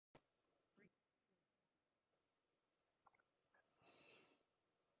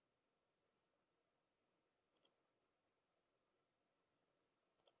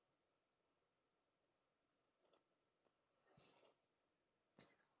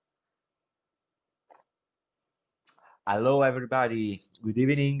Hello, everybody. Good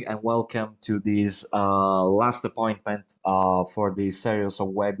evening, and welcome to this last appointment for this series of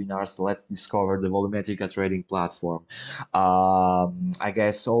webinars. Let's discover the Volumetrica Trading Platform. I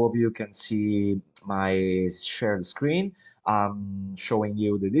guess all of you can see my shared screen. I'm showing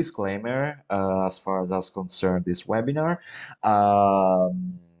you the disclaimer as far as concerned this webinar.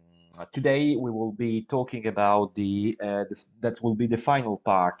 Today we will be talking about that will be the final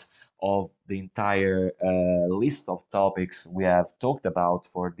part of the entire list of topics we have talked about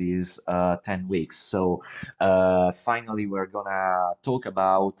for these 10 weeks. So finally, we're gonna talk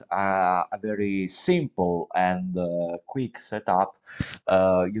about a very simple and quick setup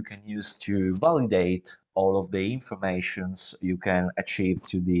you can use to validate all of the informations you can achieve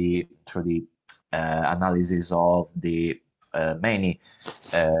through the analysis of the many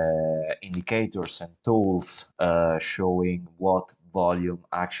indicators and tools showing what volume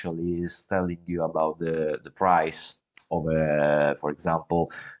actually is telling you about the price of for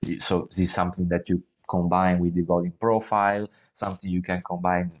example. So this is something that you combine with the volume profile, something you can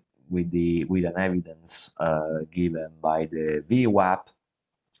combine with an evidence given by the VWAP.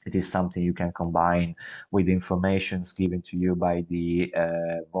 It is something you can combine with informations given to you by the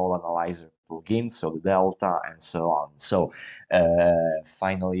vol analyzer plugin, so the delta and so on. So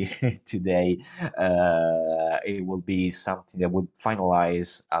finally today it will be something that would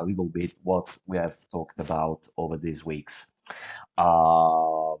finalize a little bit what we have talked about over these weeks.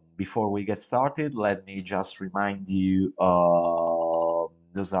 Before we get started, let me just remind you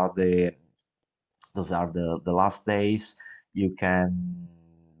those are the last days you can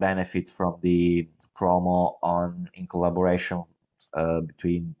benefit from the promo in collaboration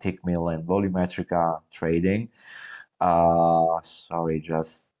between Tickmill and Volumetrica Trading. Sorry,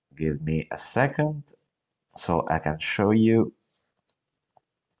 just give me a second so I can show you.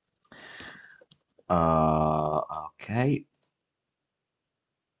 Okay.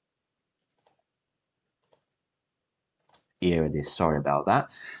 Here it is. Sorry about that.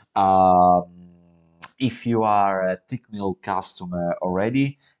 If you are a Tickmill customer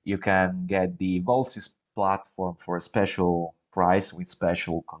already, you can get the Volsys platform for a special price with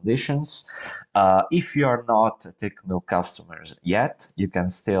special conditions. If you are not a Tickmill customer yet, you can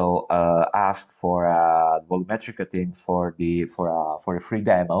still ask for a Volumetrica team for a free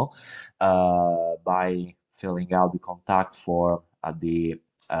demo by filling out the contact form at the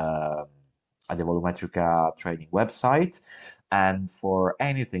Volumetrica Trading website. And for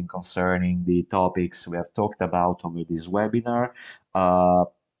anything concerning the topics we have talked about over this webinar,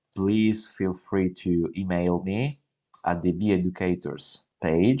 please feel free to email me at the Be Educators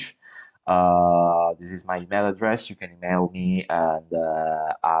page. This is my email address. You can email me and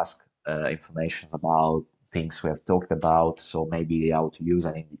ask information about things we have talked about. So maybe how to use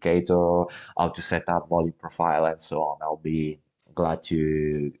an indicator, how to set up volume profile, and so on. I'll be glad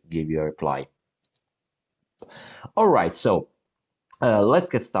to give you a reply. All right, so let's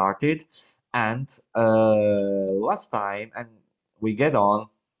get started. And last time, and we get on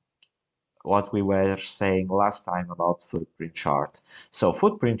what we were saying last time about footprint chart. So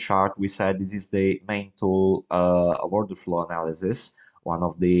footprint chart, we said this is the main tool of order flow analysis, one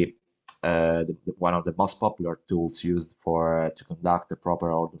of the most popular tools used to conduct the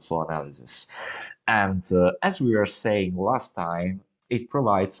proper order flow analysis. And as we were saying last time, it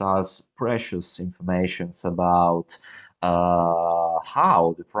provides us precious information about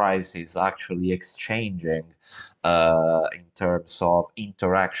how the price is actually exchanging in terms of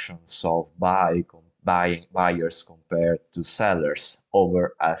interactions of buyers compared to sellers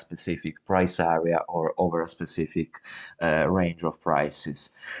over a specific price area or over a specific range of prices.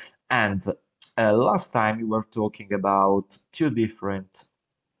 And last time we were talking about two different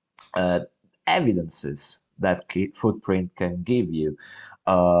evidences that footprint can give you.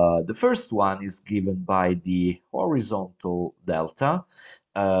 The first one is given by the horizontal delta,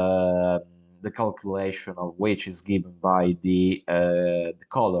 the calculation of which is given by the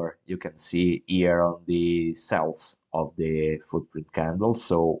color you can see here on the cells of the footprint candle.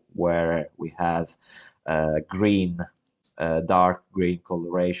 So where we have green, dark green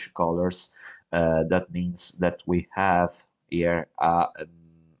coloration colors, that means that we have here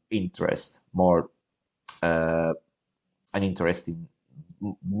interest, more an interest in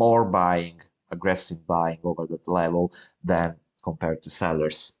more buying, aggressive buying over that level than compared to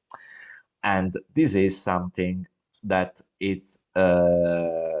sellers. And this is something that it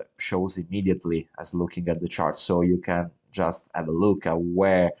shows immediately as looking at the chart. So you can just have a look at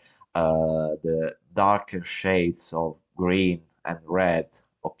where the darker shades of green and red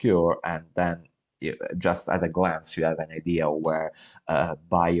occur, and then just at a glance, you have an idea where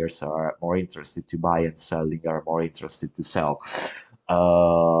buyers are more interested to buy and selling are more interested to sell.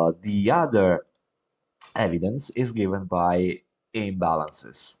 The other evidence is given by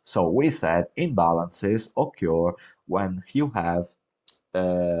imbalances. So we said imbalances occur when you have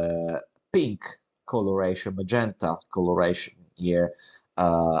uh, pink coloration, magenta coloration here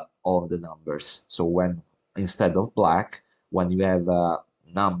of the numbers. So when instead of black, when you have a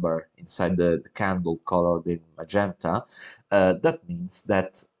number inside the candle colored in magenta, that means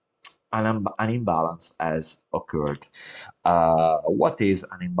that an imbalance has occurred. What is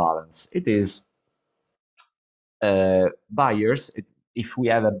an imbalance? It is buyers, if we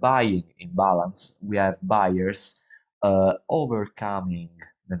have a buying imbalance, we have buyers overcoming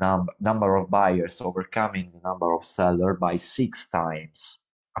the number of buyers overcoming the number of seller by 6 times,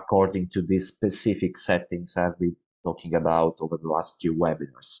 according to these specific settings I've been talking about over the last 2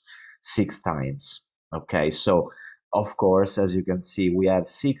 webinars. 6 times. Okay, so of course, as you can see, we have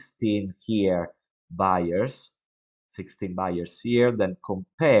 16 here buyers, 16 buyers here, then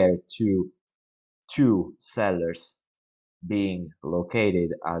compared to 2 sellers being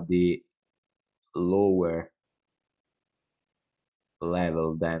located at the lower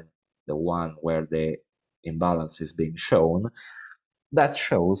level than the one where the imbalance is being shown, that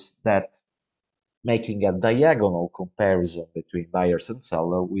shows that making a diagonal comparison between buyers and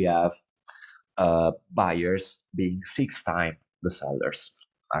seller, we have buyers being 6 times the sellers,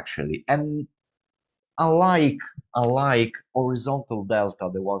 actually. And unlike horizontal delta,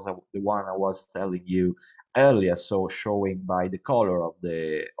 there was the one I was telling you earlier, so showing by the color of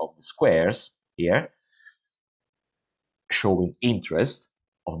the squares here, showing interest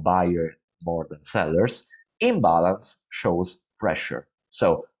of buyer more than sellers. Imbalance shows pressure.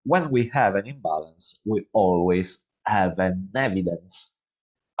 So when we have an imbalance, we always have an evidence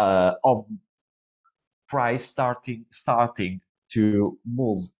of price starting to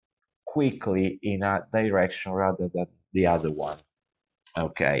move quickly in a direction rather than the other one.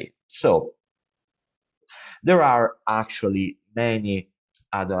 Okay, so there are actually many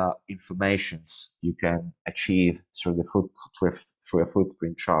other informations you can achieve through through a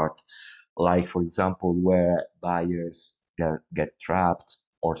footprint chart, like for example where buyers get trapped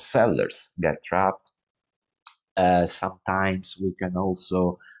or sellers get trapped. Sometimes we can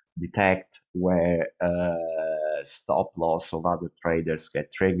also detect where stop loss of other traders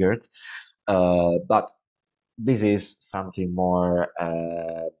get triggered, but this is something more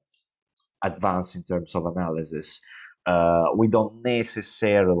advanced in terms of analysis. We don't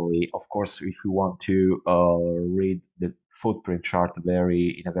necessarily, of course, if we want to read the footprint chart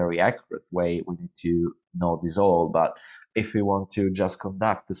in a very accurate way, we need to know this all. But if we want to just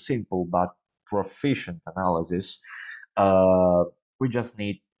conduct a simple but proficient analysis, uh, we just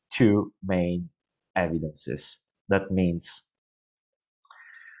need 2 main evidences. That means,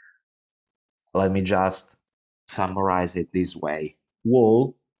 let me just summarize it this way.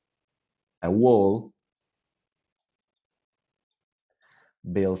 A wall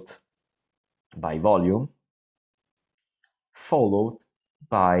built by volume followed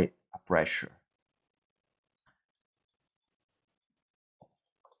by a pressure.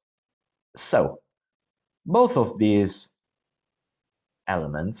 So both of these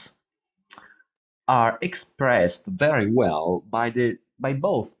elements are expressed very well by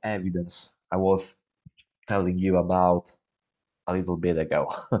both evidence I was telling you about a little bit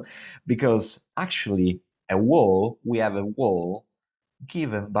ago. Because actually we have a wall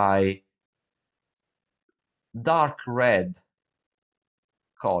given by dark red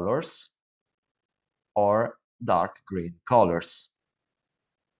colors or dark green colors.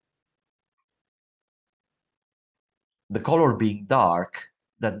 The color being dark,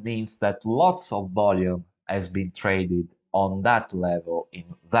 that means that lots of volume has been traded on that level in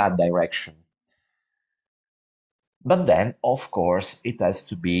that direction. But then, of course, it has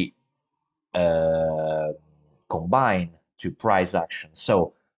to be combined to price action.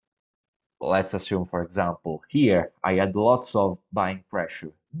 So let's assume, for example, here I had lots of buying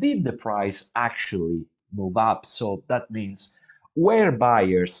pressure. Did the price actually move up? So that means where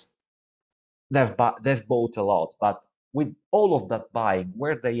buyers, they've bought a lot, but with all of that buying,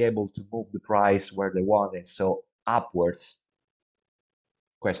 were they able to move the price where they wanted, so upwards?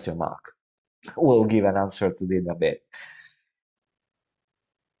 Question mark. We'll give an answer to this in a bit.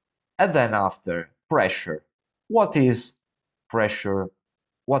 And then after, pressure. What is pressure?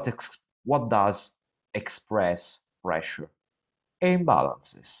 What does express pressure?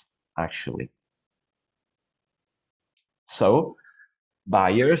 Imbalances, actually. So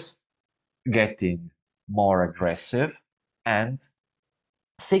buyers getting more aggressive and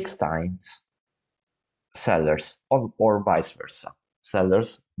 6 times sellers, or vice versa.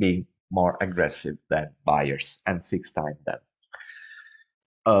 Sellers being more aggressive than buyers and 6 times them.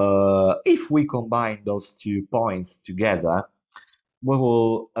 If we combine those 2 points together, we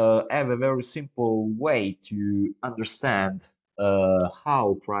will have a very simple way to understand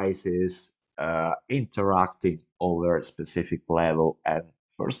how prices interacting over a specific level, and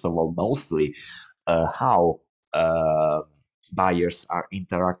first of all, mostly how uh, buyers are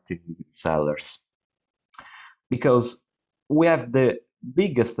interacting with sellers. Because we have the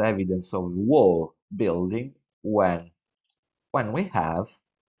biggest evidence of wall building when we have,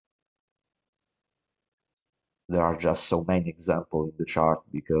 there are just so many examples in the chart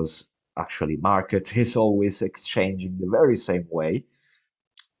because actually market is always exchanging the very same way.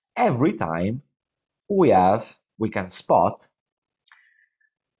 Every time we can spot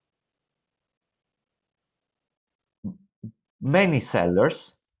many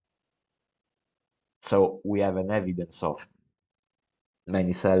sellers. So we have an evidence of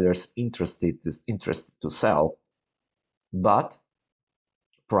many sellers interested to sell, but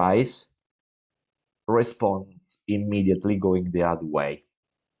price responds immediately going the other way.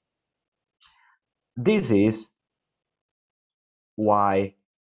 This is why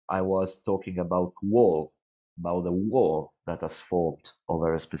I was talking about the wall that has formed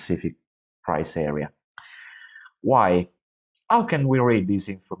over a specific price area. Why? How can we read this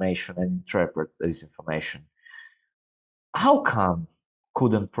information and interpret this information? How come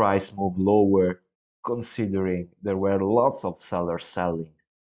couldn't price move lower considering there were lots of sellers selling?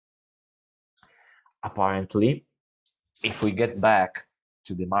 Apparently, if we get back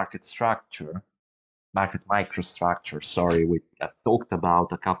to the market microstructure, sorry, we talked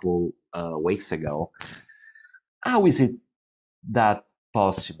about a couple weeks ago, how is it that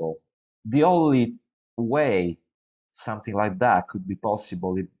possible? The only way something like that could be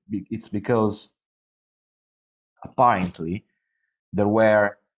possible, it's because apparently there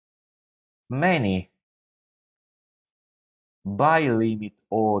were many buy limit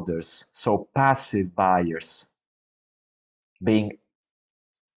orders, so passive buyers being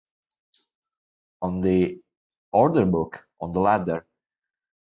on the order book, on the ladder,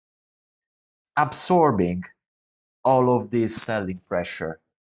 absorbing all of this selling pressure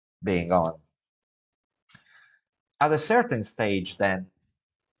being on. At a certain stage, then,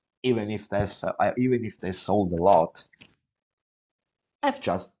 even if they sold a lot, I've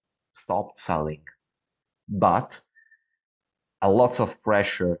just stopped selling. But a lot of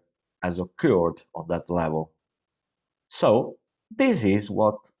pressure has occurred on that level. So this is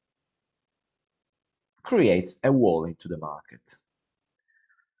what creates a wall into the market.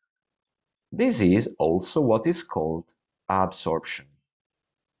 This is also what is called absorption.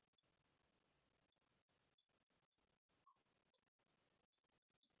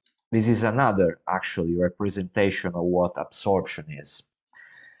 This is another, actually, representation of what absorption is.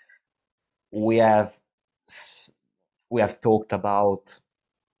 We have talked about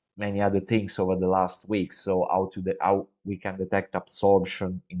many other things over the last week. So how we can detect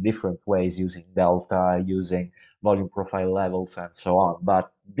absorption in different ways using delta, using volume profile levels, and so on.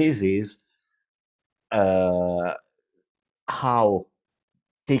 But this is how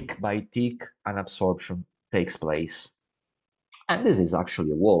tick by tick an absorption takes place. And this is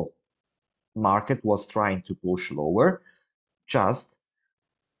actually a wall. Market was trying to push lower, just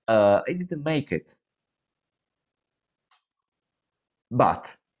it didn't make it.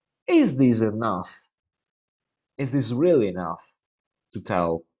 But is this enough? Is this really enough to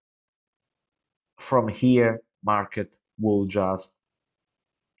tell from here market will just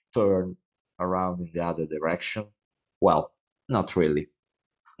turn around in the other direction? Well, not really.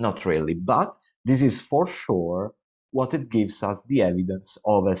 Not really. But this is for sure what it gives us the evidence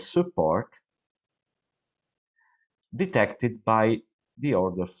of a support detected by the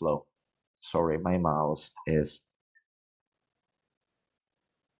order flow. Sorry, my mouse is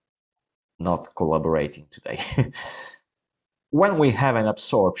not collaborating today. When we have an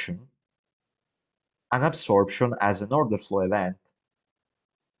absorption as an order flow event,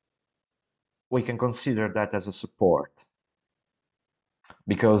 we can consider that as a support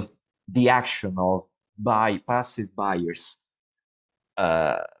because the action of passive buyers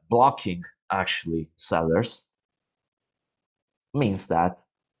blocking actually sellers means that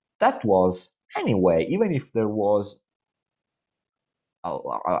was anyway, even if there was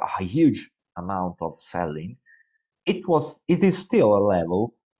a huge amount of selling, it is still a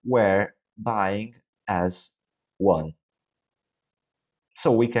level where buying has won.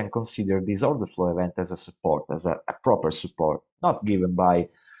 So we can consider this order flow event as a support, as a proper support, not given by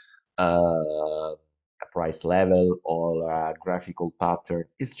a price level or a graphical pattern.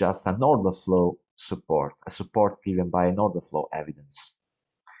 It's just an order flow support, a support given by an order flow evidence.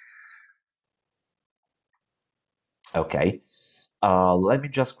 Okay, let me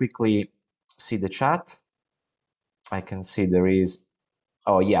just quickly see the chat. I can see there is,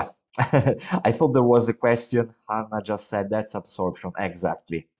 oh yeah, I thought there was a question. Hannah just said that's absorption.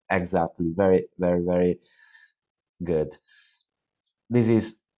 Exactly, exactly. Very, very, very good. This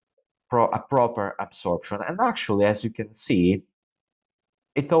is a proper absorption. And actually, as you can see,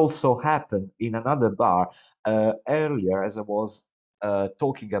 it also happened in another bar earlier, as I was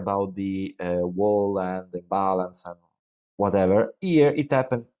talking about the wall and the balance and whatever. Here it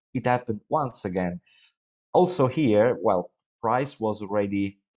happens. It happened once again. Also here, well, price was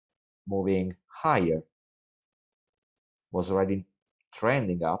already moving higher, was already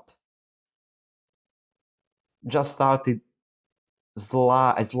trending up. Just started a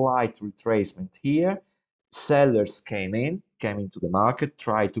slight retracement here. Sellers came into the market,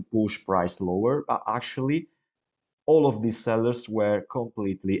 tried to push price lower, but actually all of these sellers were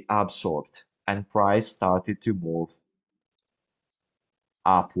completely absorbed and price started to move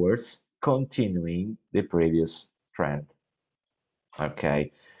upwards, continuing the previous trend.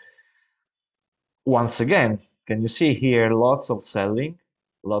 Okay. Once again, can you see here lots of selling,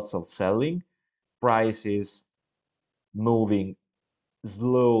 lots of selling, prices moving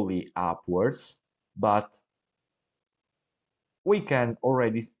slowly upwards, but we can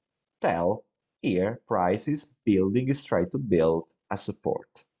already tell here price is building, is trying to build a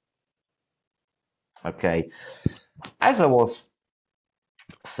support. Okay, as I was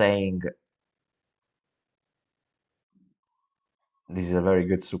saying, this is a very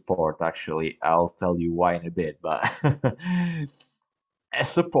good support actually. I'll tell you why in a bit, but a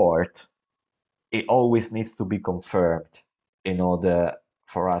support, it always needs to be confirmed in order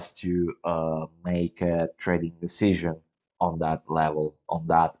for us to make a trading decision on that level, on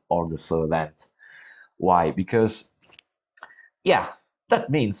that order flow event. Why? Because, yeah, that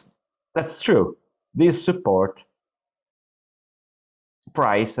means that's true. This support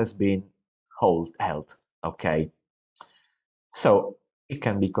price has been held, okay? So it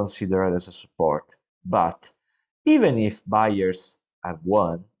can be considered as a support. But even if buyers have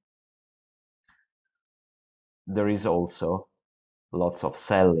won, there is also lots of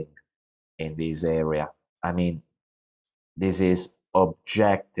selling in this area. I mean, this is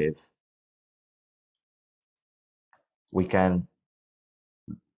objective. We can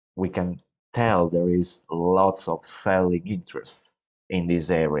we can tell there is lots of selling interest in this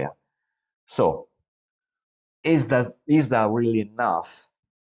area. So is that really enough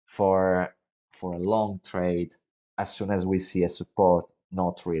for a long trade as soon as we see a support?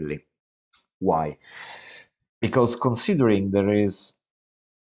 Not really. Why? Because considering there is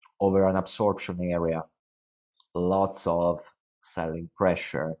over an absorption area lots of selling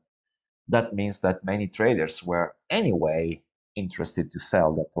pressure, that means that many traders were anyway interested to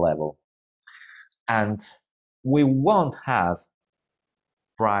sell that level. And we won't have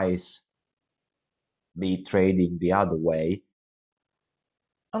price be trading the other way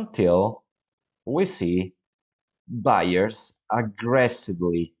until we see buyers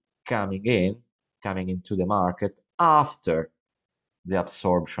aggressively coming into the market after the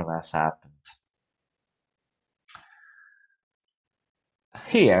absorption has happened.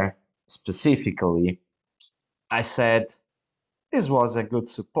 Here, specifically, I said this was a good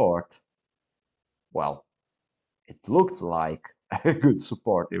support. Well, it looked like a good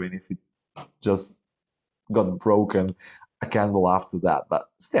support, even if it just got broken a candle after that. But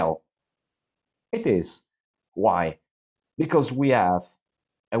still, it is. Why? Because we have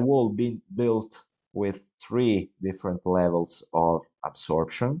a wall being built with 3 different levels of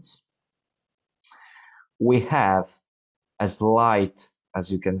absorptions. We have a slight,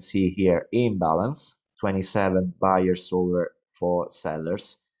 as you can see here, imbalance, 27 buyers over 4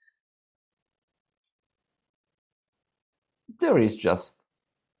 sellers. There is just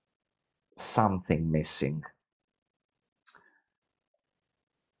something missing.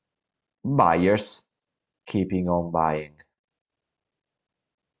 Buyers keeping on buying.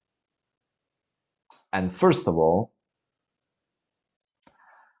 And first of all,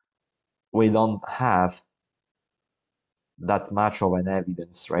 we don't have that much of an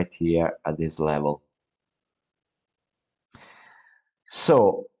evidence right here at this level.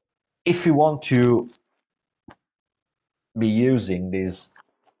 So if you want to be using this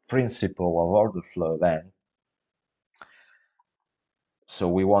principle of order flow then, so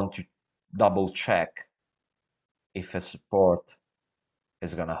we want to double check if a support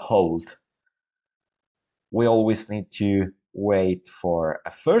is going to hold, we always need to wait for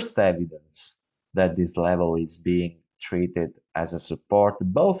a first evidence that this level is being treated as a support,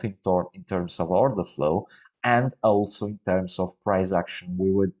 both in terms of order flow and also in terms of price action.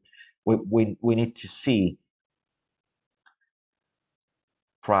 We need to see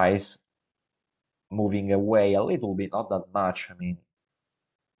price moving away a little bit, not that much. I mean,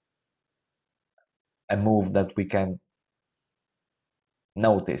 a move that we can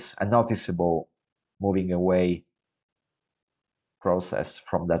notice, a noticeable moving away process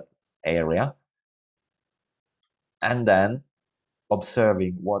from that area, and then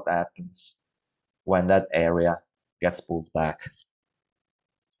observing what happens when that area gets pulled back.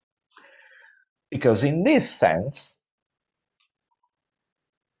 Because in this sense,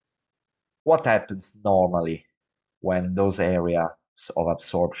 what happens normally when those areas of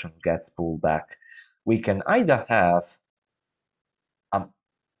absorption gets pulled back? We can either have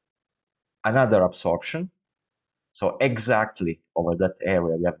another absorption, so exactly over that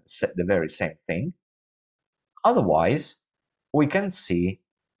area we have the very same thing. Otherwise, we can see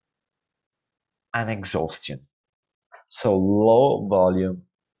an exhaustion, so low volume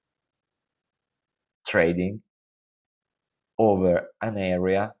trading over an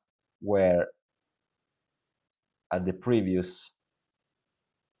area where at the previous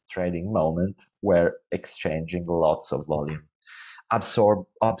trading moment we're exchanging lots of volume.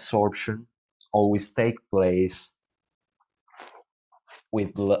 Absorption always take place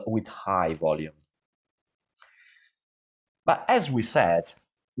with high volume. But as we said,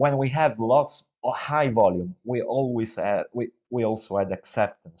 when we have lots of high volume, we also had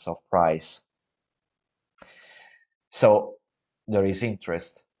acceptance of price. So there is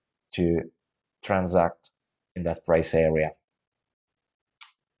interest to transact in that price area.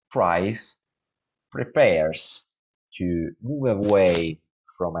 Price prepares to move away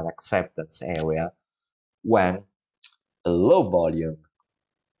from an acceptance area when a low volume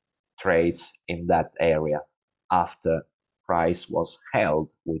trades in that area after price was held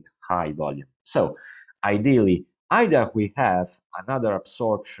with high volume. So ideally, either we have another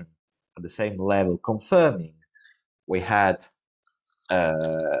absorption at the same level confirming we had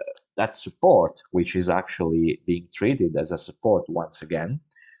that support, which is actually being treated as a support once again.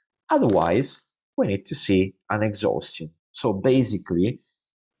 Otherwise, we need to see an exhaustion. So basically,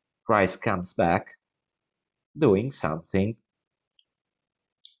 price comes back doing something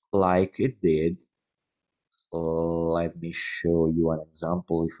like it did. Let me show you an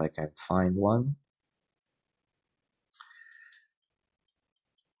example if I can find one.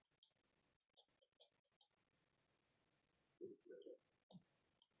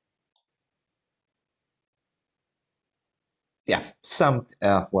 Yeah,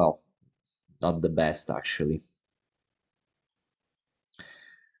 well, not the best actually.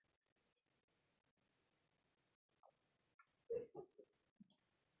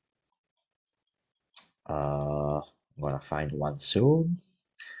 I'm gonna find one soon.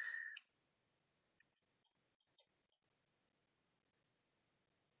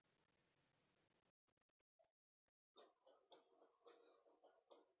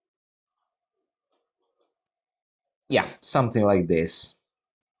 Yeah, something like this.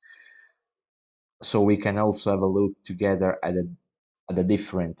 So we can also have a look together at a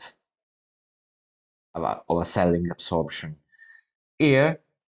different of a selling absorption. Here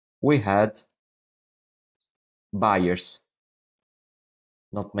we had buyers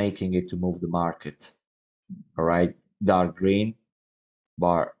not making it to move the market. All right, dark green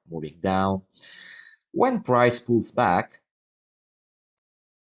bar moving down. When price pulls back,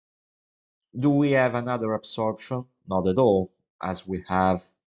 do we have another absorption? Not at all, as we have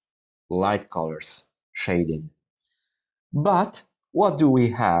light colors shading. But what do we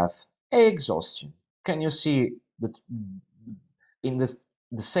have? Exhaustion. Can you see that in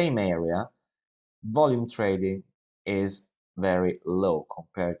the same area, volume trading is very low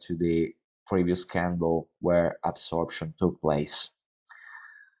compared to the previous candle where absorption took place.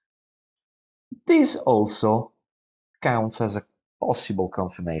 This also counts as a possible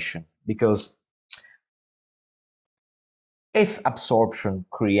confirmation because if absorption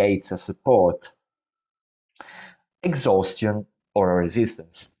creates a support, exhaustion or a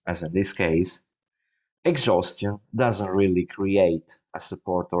resistance, as in this case, exhaustion doesn't really create a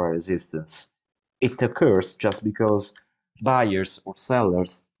support or a resistance. It occurs just because buyers or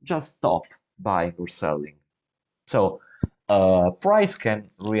sellers just stop buying or selling. So price can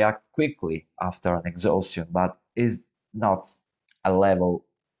react quickly after an exhaustion, but is not a level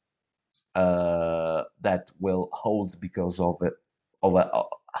that will hold because of a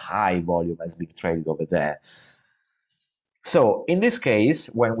high volume has been traded over there. So in this case,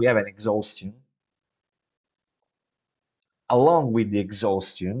 when we have an exhaustion, along with the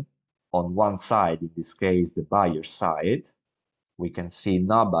exhaustion, on one side, in this case, the buyer side, we can see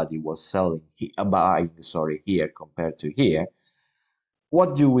nobody was selling, buying, sorry, here compared to here.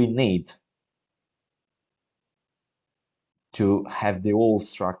 What do we need to have the whole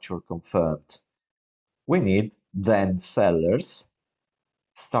structure confirmed? We need then sellers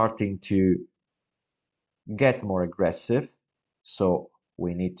starting to get more aggressive. So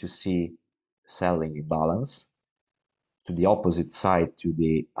we need to see selling imbalance to the opposite side to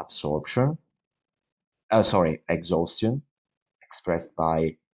the absorption, sorry, exhaustion, expressed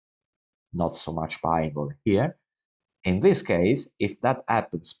by not so much buying over here. In this case, if that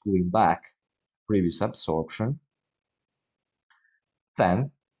happens pulling back previous absorption,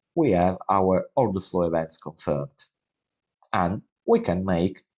 then we have our order flow events confirmed and we can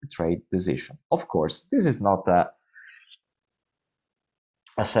make a trade decision. Of course, this is not a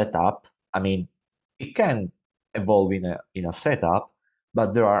setup. I mean, it can evolve in a setup,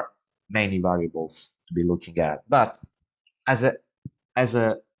 but there are many variables to be looking at. But as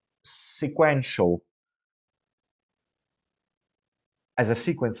a sequential as a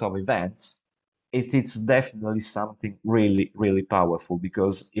sequence of events, it's definitely something really, really powerful,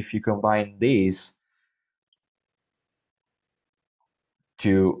 because if you combine these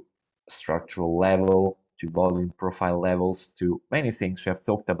to structural level, to volume profile levels, to many things we have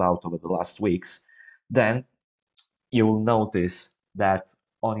talked about over the last weeks, then you will notice that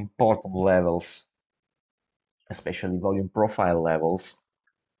on important levels, especially volume profile levels,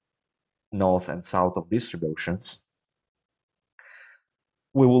 north and south of distributions,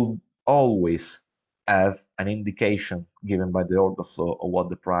 we will always have an indication given by the order flow of what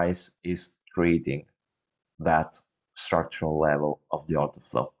the price is creating that structural level of the order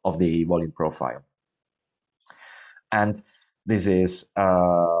flow, of the volume profile. And this is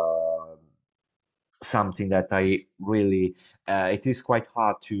something that I really, it is quite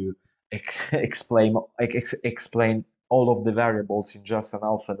hard to explain all of the variables in just an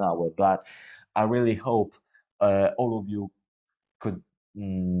half an hour, but I really hope all of you could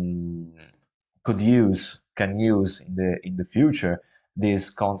mm, can use in the future this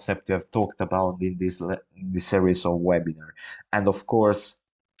concept we have talked about in this series of webinar. And of course,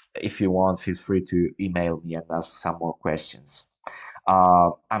 if you want, feel free to email me and ask some more questions.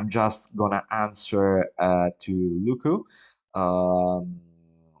 I'm just gonna answer to Luku, um,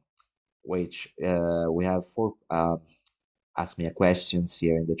 which we have four ask me a questions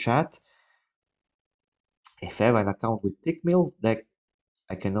here in the chat. If I have an account with Tickmill, that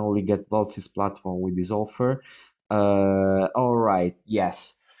I can only get Volt's platform with this offer. All right,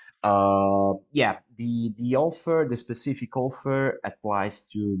 yes. Yeah, the offer, the specific offer applies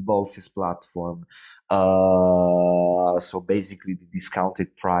to Volt's platform. So basically the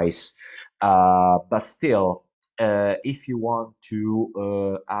discounted price. But still, if you want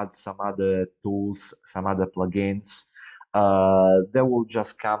to add some other tools, some other plugins, they will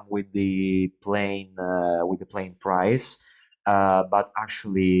just come with the plain price. But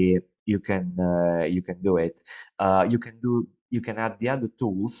actually you can do it. You can add the other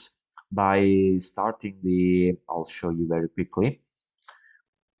tools by starting the. I'll show you very quickly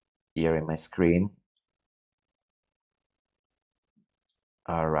here in my screen.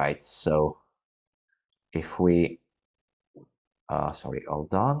 All right, so if we sorry,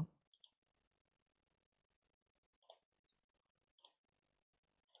 hold on.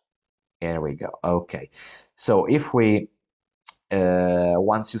 Here we go. Okay, so if we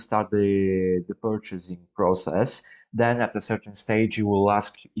once you start the purchasing process, then at a certain stage you will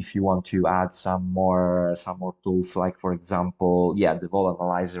ask if you want to add some more tools, like for example, yeah, the vol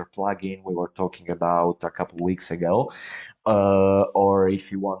analyzer plugin we were talking about a couple weeks ago, or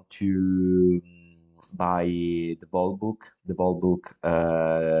if you want to buy the vol book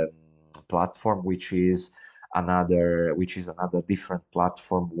platform, which is another different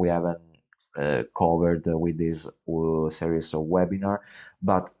platform we haven't covered with this series of webinar.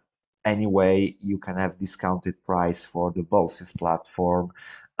 But anyway, you can have discounted price for the Bolsys platform,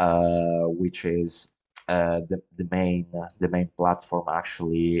 which is the main platform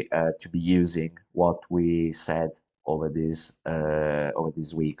actually to be using what we said over these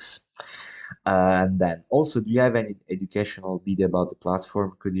weeks. And then also, do you have any educational video about the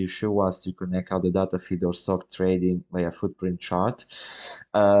platform? Could you show us to connect how the data feed or stock trading via footprint chart?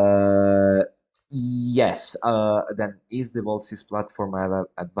 Yes. Then is the Volsys platform have an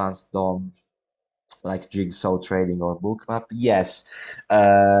advanced DOM like jigsaw trading or bookmap? Yes.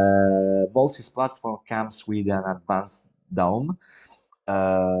 Volsys platform comes with an advanced DOM,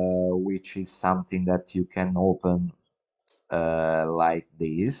 which is something that you can open like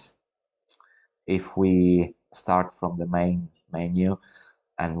this. If we start from the main menu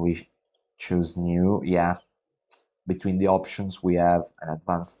and we Choose new, yeah. Between the options, we have an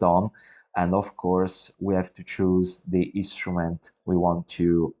advanced DOM, and of course, we have to choose the instrument we want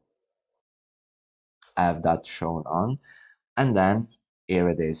to have that shown on, and then here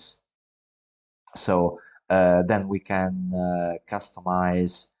it is. So then we can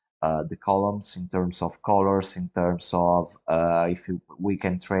customize the columns in terms of colors, in terms of if we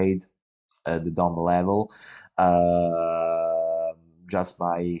can trade the DOM level just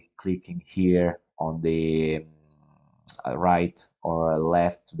by clicking here on the right or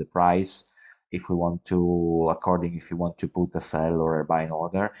left to the price, if we want to, according if you want to put a sell or a buy in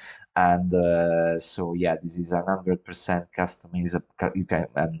order. And so yeah, this is 100% customizable. You can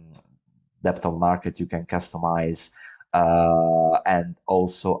depth of market, you can customize and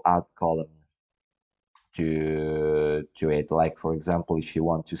also add column to it. Like for example, if you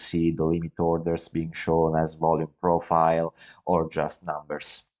want to see the limit orders being shown as volume profile or just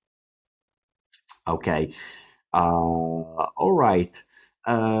numbers. Okay. All right.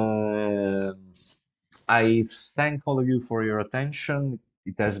 I thank all of you for your attention.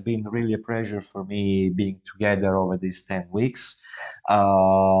 It has been really a pleasure for me being together over these 10 weeks.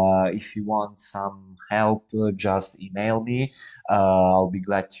 If you want some help, just email me. I'll be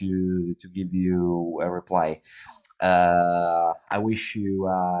glad to give you a reply. I wish you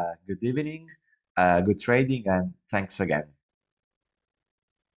a good evening, good trading, and thanks again.